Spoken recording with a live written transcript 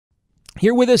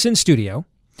here with us in studio.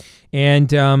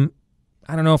 And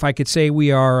I don't know if I could say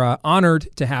we are honored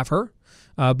to have her,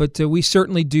 but we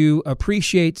certainly do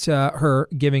appreciate her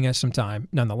giving us some time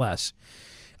nonetheless.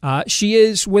 She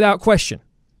is, without question,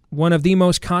 one of the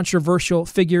most controversial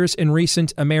figures in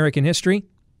recent American history,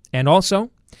 and also,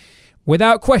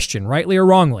 without question, rightly or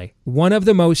wrongly, one of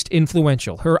the most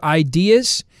influential. Her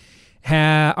ideas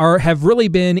have really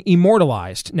been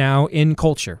immortalized now in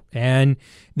culture. And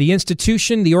the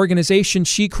institution, the organization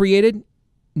she created,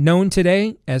 known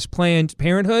today as Planned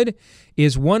Parenthood,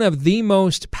 is one of the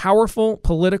most powerful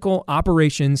political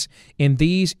operations in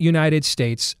these United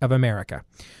States of America.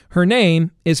 Her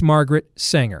name is Margaret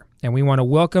Sanger, and we want to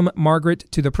welcome Margaret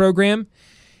to the program.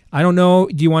 I don't know,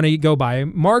 do you want to go by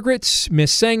Margaret,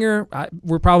 Miss Sanger?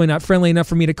 We're probably not friendly enough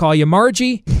for me to call you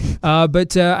Margie,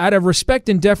 but out of respect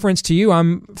and deference to you,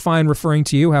 I'm fine referring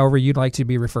to you however you'd like to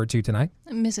be referred to tonight.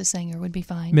 Mrs. Sanger would be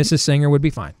fine. Mrs. Sanger would be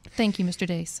fine. Thank you, Mr.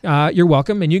 Deace. You're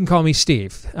welcome, and you can call me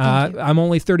Steve. Thank you. I'm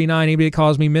only 39. Anybody that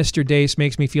calls me Mr. Deace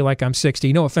makes me feel like I'm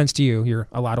 60. No offense to you. You're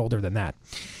a lot older than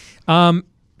that.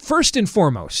 First and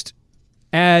foremost,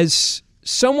 as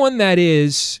someone that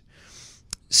is...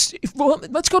 Well,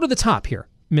 let's go to the top here,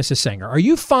 Mrs. Sanger. Are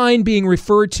you fine being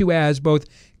referred to as both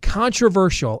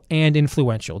controversial and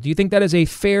influential? Do you think that is a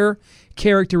fair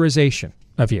characterization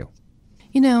of you?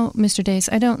 You know, Mr. Deace,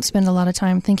 I don't spend a lot of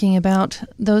time thinking about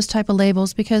those type of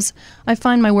labels because I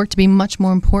find my work to be much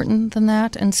more important than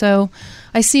that. And so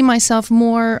I see myself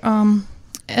more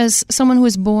as someone who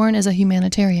was born as a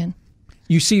humanitarian.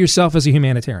 You see yourself as a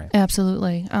humanitarian?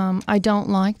 Absolutely. I don't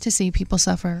like to see people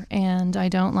suffer, and I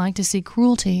don't like to see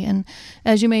cruelty. And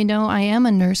as you may know, I am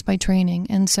a nurse by training,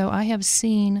 and so I have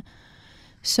seen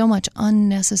so much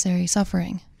unnecessary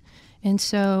suffering. And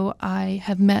so I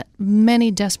have met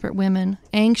many desperate women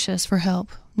anxious for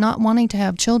help, not wanting to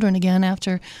have children again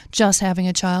after just having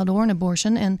a child or an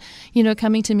abortion, and, you know,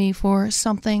 coming to me for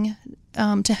something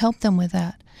to help them with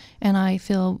that. And I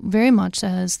feel very much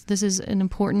as this is an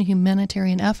important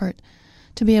humanitarian effort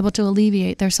to be able to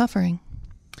alleviate their suffering.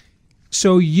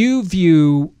 So you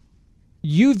view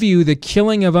the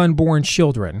killing of unborn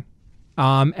children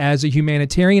as a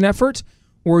humanitarian effort,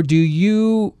 or do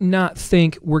you not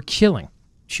think we're killing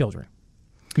children,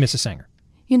 Mrs. Sanger?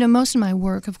 You know, most of my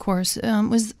work, of course,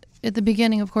 was at the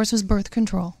beginning, of course, was birth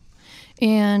control.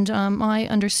 And my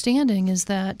understanding is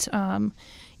that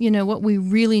you know, what we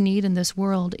really need in this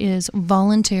world is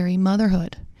voluntary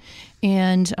motherhood.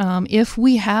 And if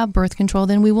we have birth control,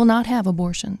 then we will not have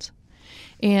abortions.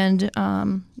 And,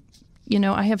 you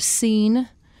know, I have seen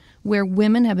where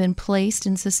women have been placed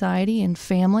in society and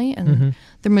family, and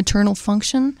their maternal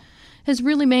function has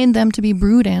really made them to be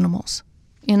brood animals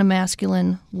in a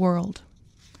masculine world.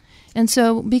 And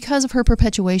so because of her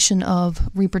perpetuation of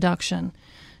reproduction,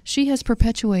 she has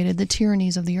perpetuated the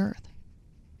tyrannies of the earth.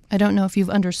 I don't know if you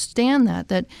understand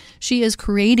that she is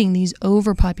creating these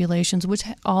overpopulations, which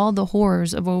all the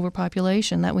horrors of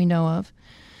overpopulation that we know of.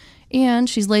 And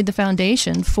she's laid the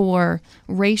foundation for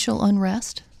racial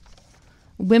unrest.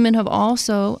 Women have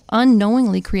also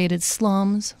unknowingly created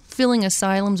slums, filling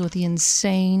asylums with the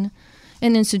insane,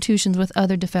 and institutions with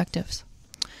other defectives.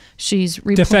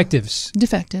 Defectives.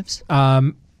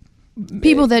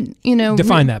 People that, you know...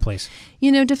 Define that, please.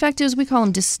 You know, defectives, we call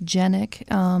them dysgenic.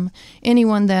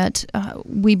 Anyone that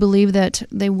we believe that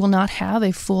they will not have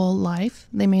a full life.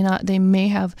 They may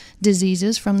have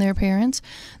diseases from their parents.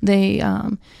 They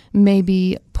may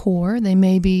be poor. They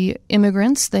may be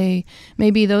immigrants. They may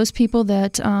be those people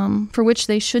that for which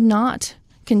they should not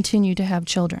continue to have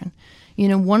children. You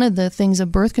know, one of the things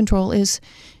of birth control is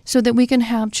so that we can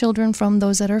have children from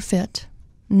those that are fit,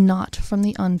 not from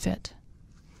the unfit.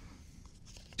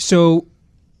 So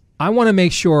I want to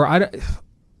make sure,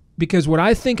 because what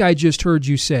I think I just heard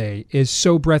you say is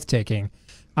so breathtaking,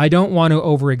 I don't want to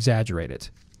over-exaggerate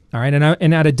it. All right,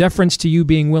 and out of deference to you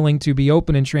being willing to be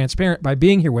open and transparent by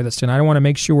being here with us tonight, I want to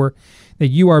make sure that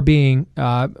you are being,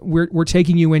 we're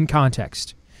taking you in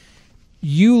context.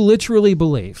 You literally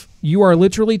believe, you are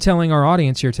literally telling our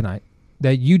audience here tonight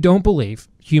that you don't believe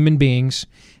human beings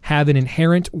have an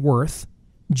inherent worth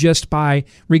just by,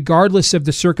 regardless of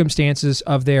the circumstances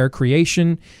of their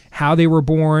creation, how they were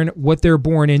born, what they're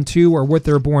born into, or what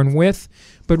they're born with,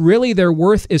 but really their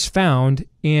worth is found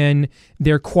in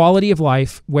their quality of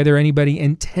life, whether anybody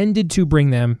intended to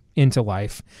bring them into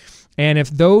life. And if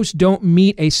those don't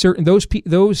meet a certain,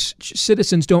 those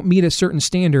citizens don't meet a certain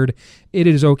standard, it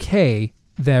is okay,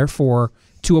 therefore,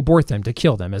 to abort them, to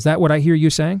kill them. Is that what I hear you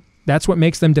saying? That's what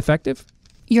makes them defective?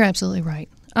 You're absolutely right.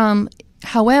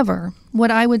 However,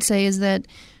 what I would say is that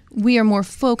we are more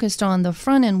focused on the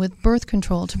front end with birth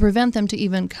control to prevent them to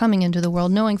even coming into the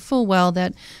world, knowing full well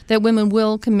that women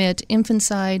will commit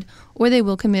infanticide or they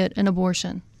will commit an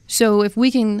abortion. So if we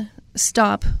can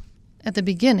stop at the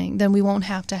beginning, then we won't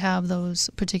have to have those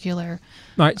particular...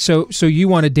 All right, so you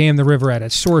want to dam the river at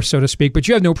its source, so to speak, but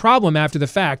you have no problem after the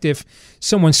fact. If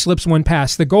someone slips one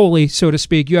past the goalie, so to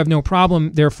speak, you have no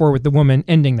problem, therefore, with the woman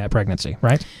ending that pregnancy,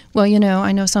 right? Well,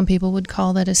 I know some people would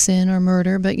call that a sin or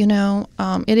murder, but,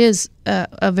 it is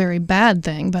a very bad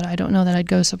thing, but I don't know that I'd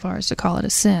go so far as to call it a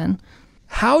sin.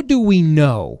 How do we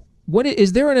know?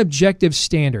 Is there an objective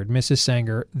standard, Mrs.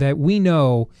 Sanger, that we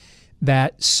know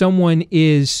that someone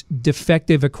is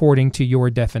defective according to your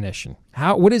definition?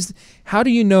 How do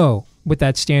you know what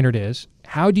that standard is?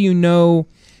 How do you know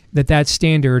that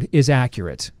standard is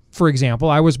accurate? For example,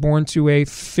 I was born to a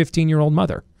 15-year-old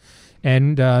mother,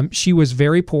 and she was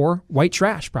very poor, white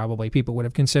trash probably, people would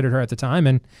have considered her at the time,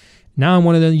 and now I'm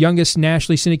one of the youngest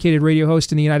nationally syndicated radio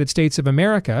hosts in the United States of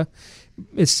America.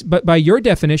 But by your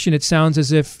definition, it sounds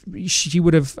as if she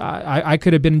would have, I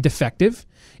could have been defective.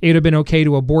 It would have been okay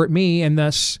to abort me and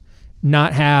thus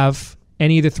not have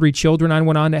any of the 3 children I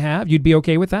went on to have. You'd be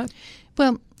okay with that?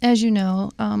 Well, as you know,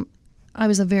 I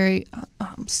was a very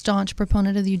staunch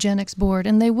proponent of the eugenics board,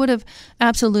 and they would have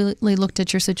absolutely looked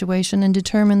at your situation and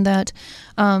determined that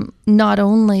not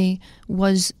only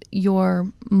was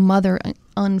your mother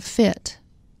unfit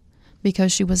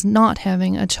because she was not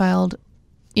having a child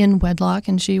in wedlock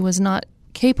and she was not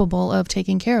capable of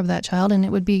taking care of that child, and it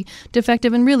would be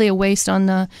defective and really a waste on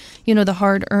the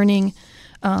hard-earning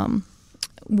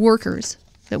workers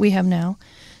that we have now.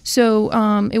 So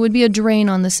it would be a drain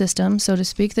on the system, so to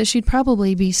speak, that she'd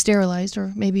probably be sterilized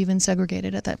or maybe even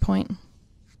segregated at that point.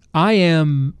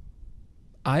 I'm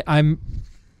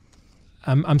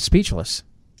speechless.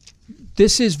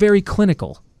 This is very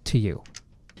clinical to you.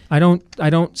 I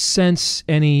don't sense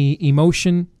any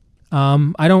emotion.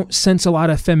 I don't sense a lot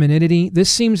of femininity. This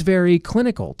seems very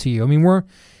clinical to you. I mean,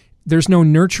 there's no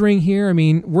nurturing here. I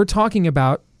mean, we're talking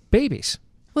about babies.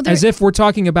 Well, as if we're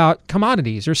talking about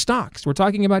commodities or stocks. We're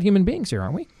talking about human beings here,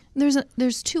 aren't we?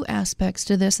 There's 2 aspects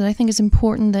to this that I think is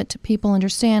important that people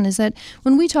understand, is that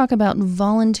when we talk about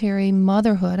voluntary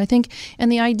motherhood, I think,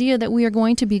 and the idea that we are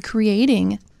going to be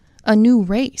creating a new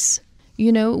race.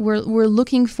 We're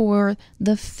looking for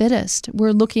the fittest.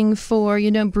 We're looking for,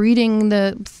 breeding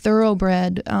the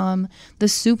thoroughbred, the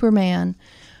Superman.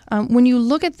 When you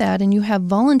look at that and you have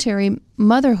voluntary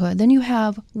motherhood, then you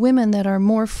have women that are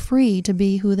more free to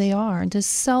be who they are and to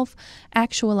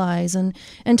self-actualize and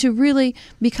to really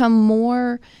become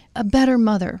a better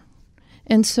mother.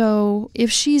 And so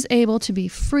if she's able to be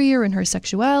freer in her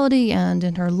sexuality and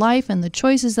in her life and the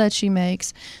choices that she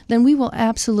makes, then we will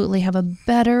absolutely have a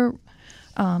better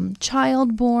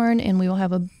child born, and we will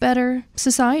have a better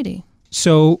society.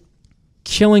 So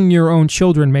killing your own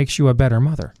children makes you a better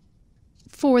mother?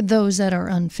 For those that are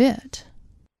unfit.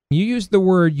 You use the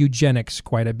word eugenics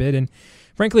quite a bit, and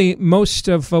frankly, most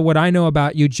of what I know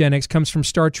about eugenics comes from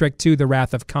Star Trek II, The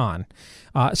Wrath of Khan.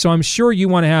 So I'm sure you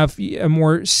want to have a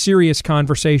more serious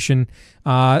conversation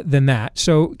than that.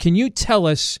 So can you tell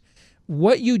us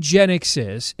what eugenics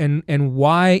is and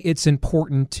why it's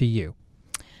important to you?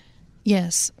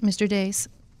 Yes, Mr. Deace.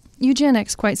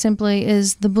 Eugenics, quite simply,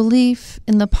 is the belief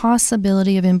in the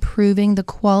possibility of improving the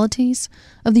qualities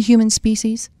of the human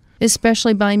species,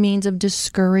 especially by means of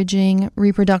discouraging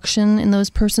reproduction in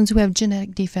those persons who have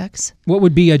genetic defects. What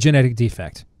would be a genetic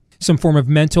defect? Some form of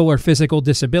mental or physical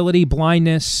disability,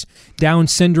 blindness, Down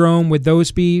syndrome, would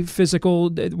those be physical?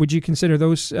 Would you consider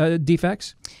those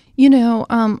defects?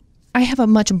 I have a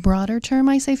much broader term.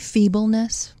 I say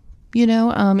feebleness.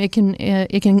 It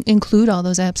can include all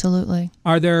those, absolutely.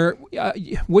 Are there,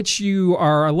 which you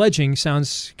are alleging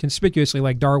sounds conspicuously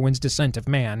like Darwin's Descent of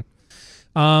Man.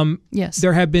 Yes.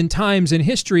 There have been times in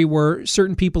history where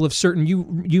certain people of certain,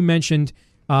 you mentioned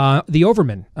the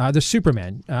Overman, the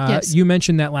Superman. Yes. You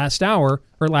mentioned that last hour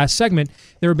or last segment.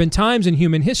 There have been times in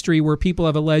human history where people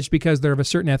have alleged because they're of a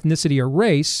certain ethnicity or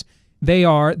race, they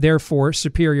are therefore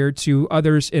superior to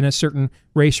others in a certain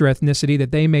race or ethnicity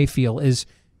that they may feel is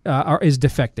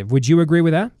defective. Would you agree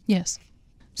with that? Yes.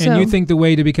 And you think the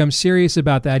way to become serious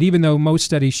about that, even though most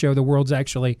studies show the world's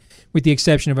actually, with the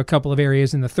exception of a couple of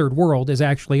areas in the third world, is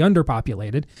actually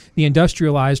underpopulated. The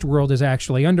industrialized world is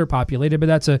actually underpopulated, but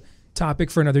that's a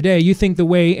topic for another day. You think the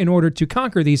way in order to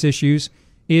conquer these issues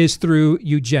is through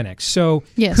eugenics. So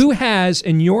yes. Who has,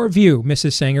 in your view,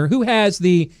 Mrs. Sanger, who has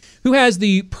the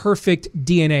perfect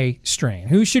DNA strain?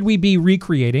 Who should we be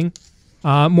recreating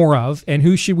more of, and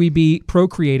who should we be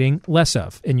procreating less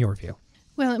of, in your view?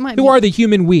 Well, it might Who are the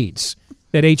human weeds?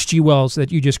 that H.G. Wells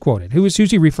that you just quoted? Who's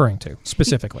he referring to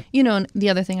specifically? You know, and the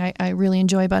other thing I really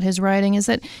enjoy about his writing is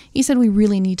that he said we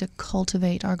really need to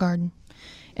cultivate our garden.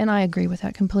 And I agree with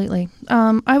that completely.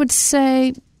 I would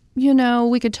say, you know,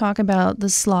 we could talk about the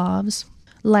Slavs,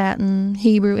 Latin,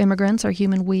 Hebrew immigrants are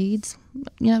human weeds,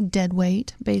 you know, dead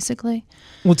weight, basically.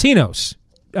 Latinos,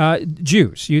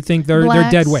 Jews, you think they're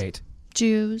Blacks, dead weight?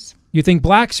 Jews. You think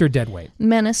blacks are dead weight?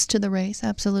 Menace to the race,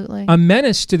 absolutely. A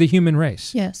menace to the human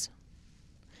race. Yes.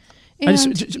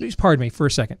 Just pardon me for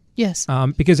a second. Yes.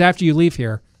 Because after you leave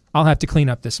here, I'll have to clean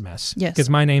up this mess. Yes. Because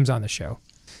my name's on the show.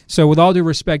 So with all due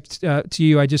respect to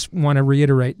you, I just want to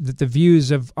reiterate that the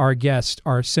views of our guest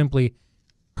are simply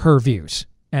her views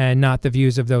and not the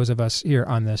views of those of us here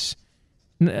on this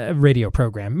radio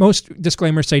program. Most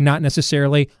disclaimers say not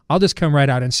necessarily. I'll just come right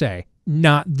out and say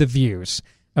not the views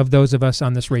of those of us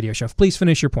on this radio show. Please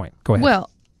finish your point. Go ahead. Well,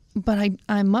 but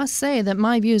I must say that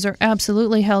my views are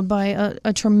absolutely held by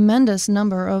a tremendous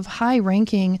number of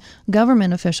high-ranking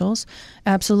government officials,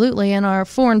 absolutely, and our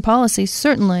foreign policy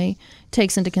certainly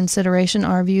takes into consideration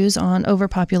our views on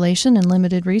overpopulation and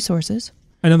limited resources.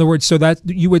 In other words, so that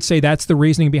you would say that's the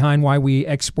reasoning behind why we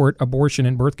export abortion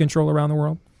and birth control around the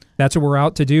world? That's what we're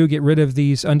out to do, get rid of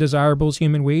these undesirables,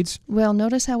 human weeds? Well,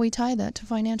 notice how we tie that to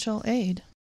financial aid.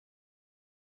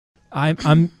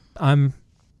 I'm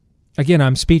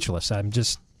speechless.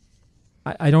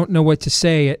 I don't know what to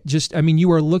say.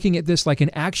 You are looking at this like an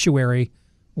actuary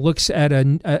looks at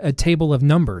a table of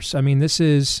numbers. I mean, this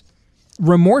is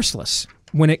remorseless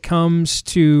when it comes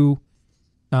to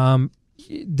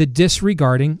the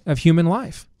disregarding of human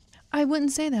life. I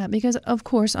wouldn't say that because, of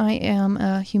course, I am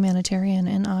a humanitarian,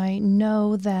 and I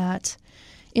know that,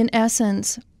 in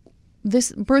essence,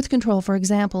 this birth control, for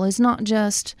example, is not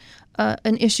just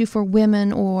an issue for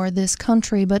women or this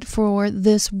country, but for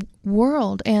this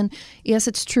world. And yes,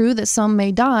 it's true that some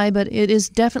may die, but it is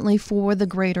definitely for the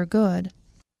greater good.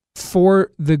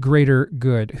 For the greater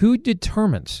good. Who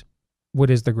determines what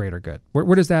is the greater good?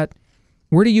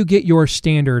 Where do you get your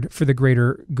standard for the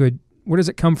greater good? Where does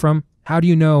it come from? How do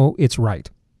you know it's right?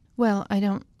 Well, I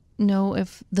don't know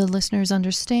if the listeners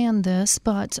understand this,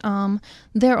 but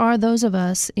there are those of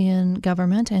us in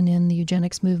government and in the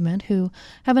eugenics movement who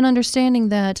have an understanding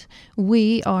that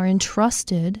we are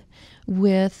entrusted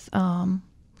with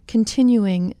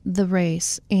continuing the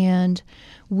race, and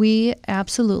we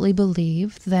absolutely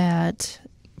believe that,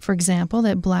 for example,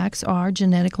 that blacks are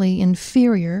genetically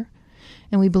inferior,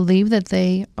 and we believe that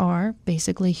they are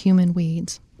basically human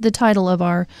weeds. The title of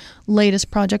our latest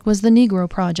project was the Negro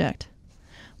Project,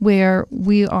 where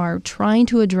we are trying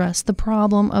to address the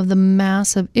problem of the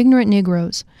mass of ignorant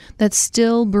Negroes that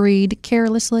still breed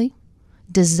carelessly,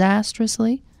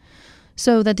 disastrously,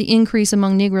 so that the increase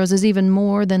among Negroes is even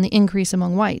more than the increase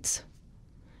among whites.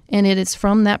 And it is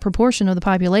from that proportion of the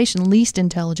population least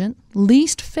intelligent,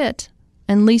 least fit,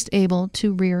 and least able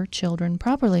to rear children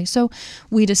properly. So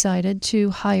we decided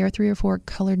to hire 3 or 4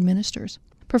 colored ministers,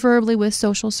 preferably with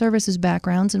social services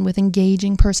backgrounds and with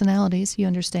engaging personalities, you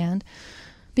understand,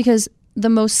 because the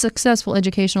most successful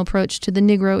educational approach to the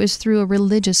Negro is through a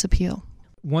religious appeal.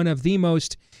 One of the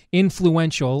most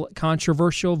influential,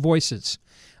 controversial voices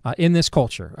in this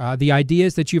culture. The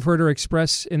ideas that you've heard her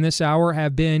express in this hour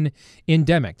have been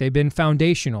endemic. They've been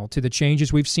foundational to the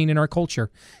changes we've seen in our culture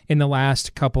in the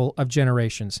last couple of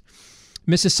generations.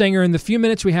 Mrs. Sanger, in the few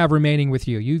minutes we have remaining with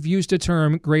you, you've used a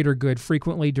term, greater good,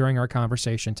 frequently during our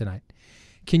conversation tonight.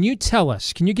 Can you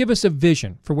give us a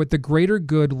vision for what the greater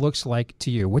good looks like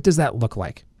to you? What does that look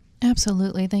like?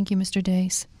 Absolutely. Thank you, Mr.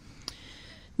 Deace.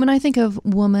 When I think of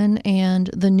woman and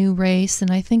the new race,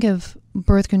 and I think of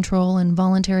birth control and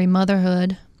voluntary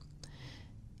motherhood,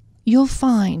 you'll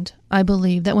find, I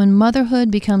believe, that when motherhood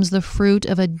becomes the fruit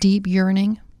of a deep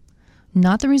yearning,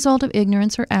 not the result of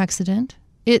ignorance or accident,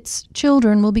 its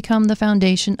children will become the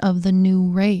foundation of the new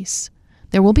race.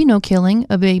 There will be no killing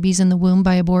of babies in the womb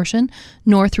by abortion,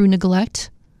 nor through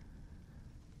neglect.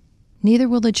 Neither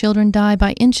will the children die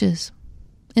by inches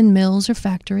in mills or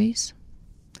factories.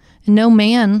 And no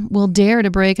man will dare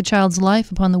to break a child's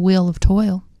life upon the wheel of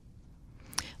toil.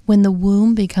 When the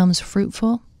womb becomes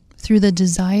fruitful through the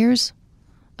desires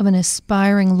of an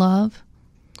aspiring love,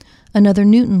 another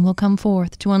Newton will come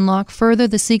forth to unlock further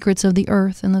the secrets of the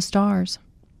earth and the stars.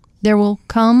 There will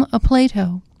come a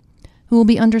Plato who will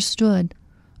be understood,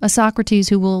 a Socrates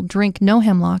who will drink no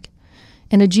hemlock,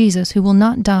 and a Jesus who will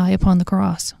not die upon the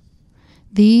cross.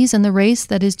 These and the race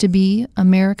that is to be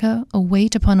America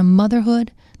await upon a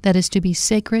motherhood that is to be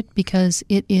sacred because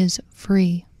it is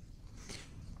free.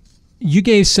 You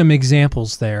gave some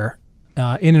examples there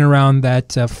in and around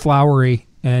that flowery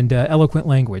and eloquent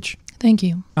language. Thank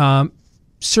you.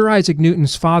 Sir Isaac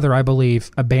Newton's father, I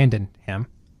believe, abandoned him.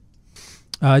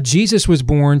 Jesus was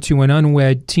born to an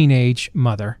unwed teenage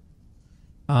mother.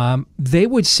 They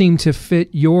would seem to fit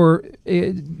your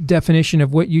definition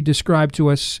of what you described to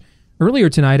us earlier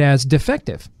tonight as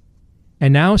defective.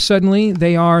 And now suddenly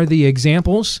they are the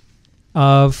examples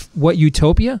of what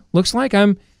utopia looks like.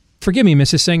 Forgive me,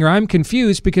 Mrs. Sanger, I'm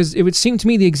confused because it would seem to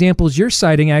me the examples you're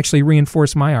citing actually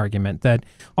reinforce my argument that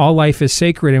all life is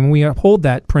sacred, and when we uphold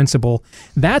that principle,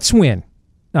 that's when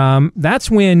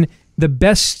the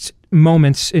best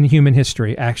moments in human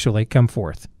history actually come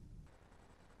forth.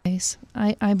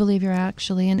 I believe you're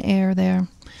actually in error there.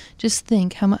 Just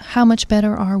think how much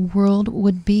better our world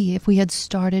would be if we had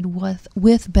started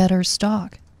with better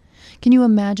stock. Can you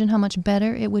imagine how much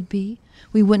better it would be?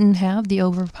 We wouldn't have the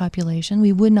overpopulation.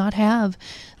 We would not have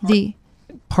the...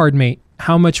 Pardon me,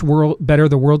 how much better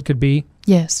the world could be?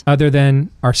 Yes. Other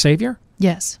than our Savior?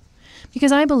 Yes.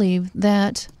 Because I believe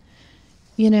that,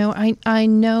 I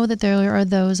know that there are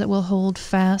those that will hold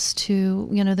fast to,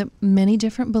 the many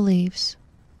different beliefs,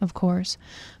 of course.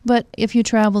 But if you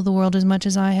travel the world as much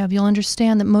as I have, you'll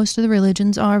understand that most of the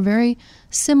religions are very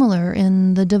similar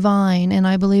in the divine, and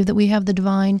I believe that we have the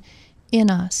divine in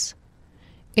us.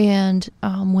 And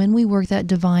when we work that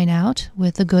divine out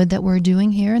with the good that we're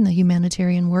doing here and the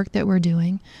humanitarian work that we're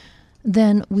doing,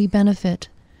 then we benefit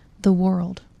the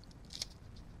world.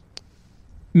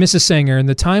 Mrs. Sanger, in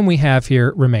the time we have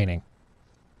here remaining,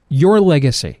 your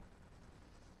legacy,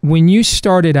 when you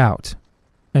started out,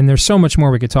 and there's so much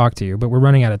more we could talk to you, but we're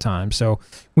running out of time. So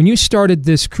when you started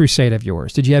this crusade of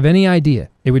yours, did you have any idea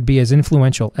it would be as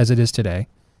influential as it is today?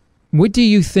 What do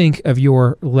you think of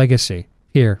your legacy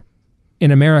here in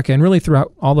America and really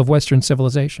throughout all of Western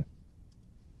civilization?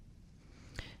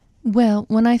 Well,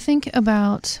 when I think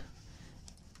about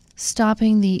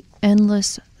stopping the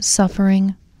endless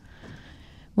suffering,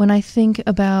 when I think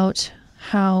about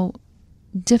how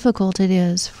difficult it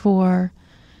is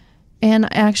and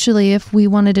actually if we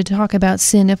wanted to talk about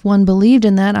sin, if one believed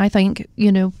in that, I think,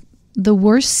 the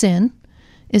worst sin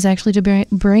is actually to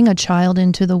bring a child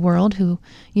into the world who,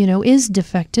 is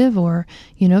defective or,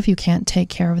 if you can't take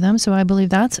care of them. So I believe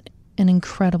that's an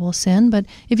incredible sin. But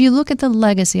if you look at the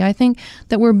legacy, I think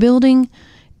that we're building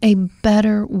a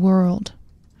better world.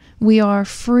 We are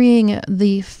freeing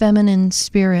the feminine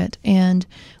spirit, and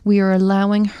we are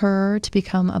allowing her to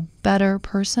become a better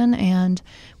person, and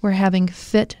we're having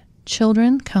fit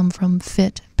children come from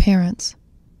fit parents.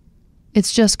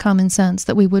 It's just common sense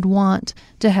that we would want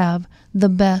to have the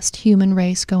best human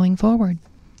race going forward.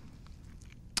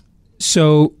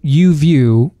 So you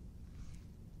view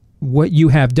what you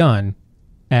have done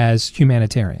as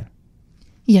humanitarian?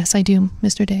 Yes, I do,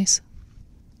 Mr. Deace.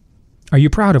 Are you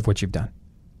proud of what you've done?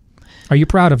 Are you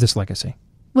proud of this legacy?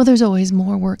 Well, there's always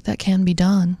more work that can be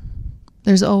done.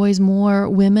 There's always more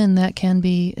women that can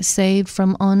be saved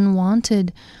from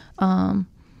unwanted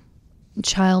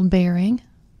childbearing.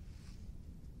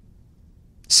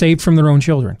 Saved from their own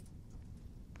children.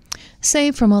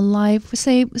 Saved from a life,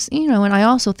 and I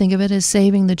also think of it as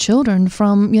saving the children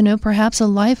from, perhaps a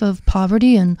life of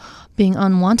poverty and being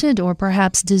unwanted or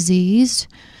perhaps diseased.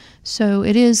 So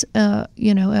it is, a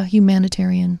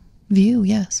humanitarian view,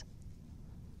 yes.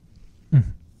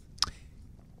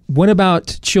 What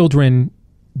about children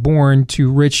born to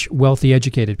rich, wealthy,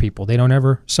 educated people? They don't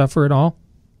ever suffer at all?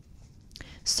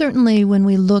 Certainly, when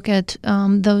we look at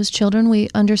those children, we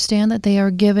understand that they are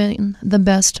given the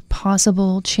best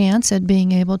possible chance at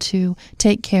being able to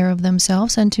take care of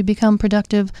themselves and to become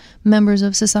productive members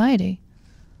of society.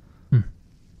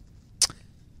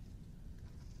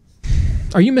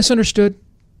 Are you misunderstood?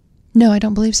 No, I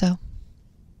don't believe so.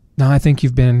 No, I think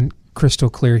you've been crystal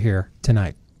clear here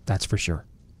tonight. That's for sure.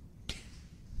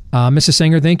 Mrs.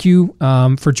 Sanger, thank you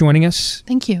for joining us.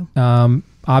 Thank you.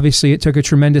 Obviously, it took a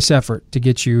tremendous effort to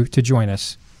get you to join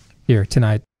us here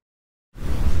tonight